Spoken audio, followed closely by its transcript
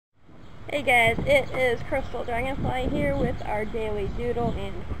Hey guys, it is Crystal Dragonfly here with our daily doodle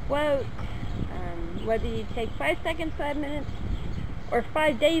and quote. Whether you take 5 seconds, 5 minutes, or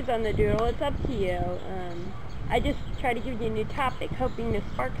 5 days on the doodle, it's up to you. I just try to give you a new topic, hoping to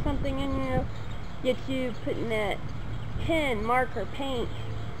spark something in you, get you putting that pen, marker, paint,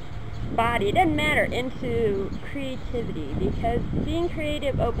 body, it doesn't matter, into creativity, because being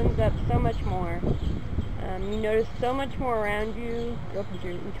creative opens up so much more. You notice so much more around you. It opens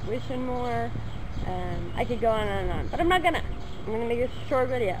your intuition more. I could go on and on, but I'm not gonna. I'm gonna make this a short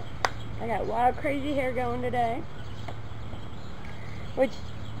video. I got wild, crazy hair going today, which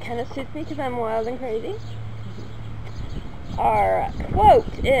kind of suits me because I'm wild and crazy. Our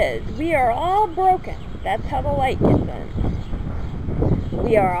quote is, "We are all broken. That's how the light gets in."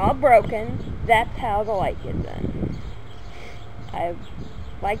 We are all broken. That's how the light gets in. I've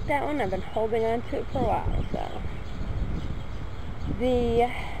liked that one. I've been holding on to it for a while. So the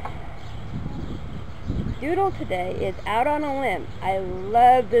doodle today is out on a limb. I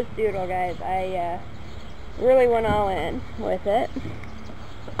love this doodle, guys. I really went all in with it.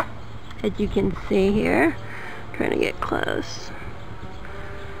 As you can see here, I'm trying to get close.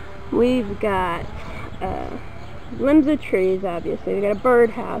 We've got limbs of trees, obviously. We got a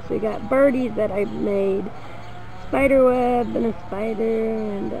birdhouse. We got birdies that I made. Spider web and a spider,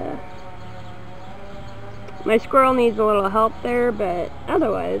 and my squirrel needs a little help there, but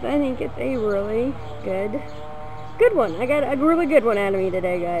otherwise I think it's a really good one. I got a really good one out of me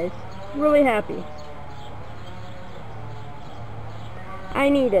today, guys. Really happy. I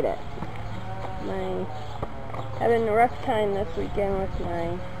needed it. Having a rough time this weekend with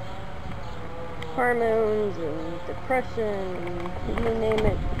my hormones and depression and you name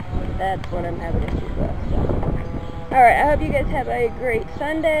it. That's what I'm having issues with. So. Alright, I hope you guys have a great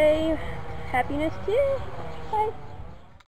Sunday. Happiness to you. Bye.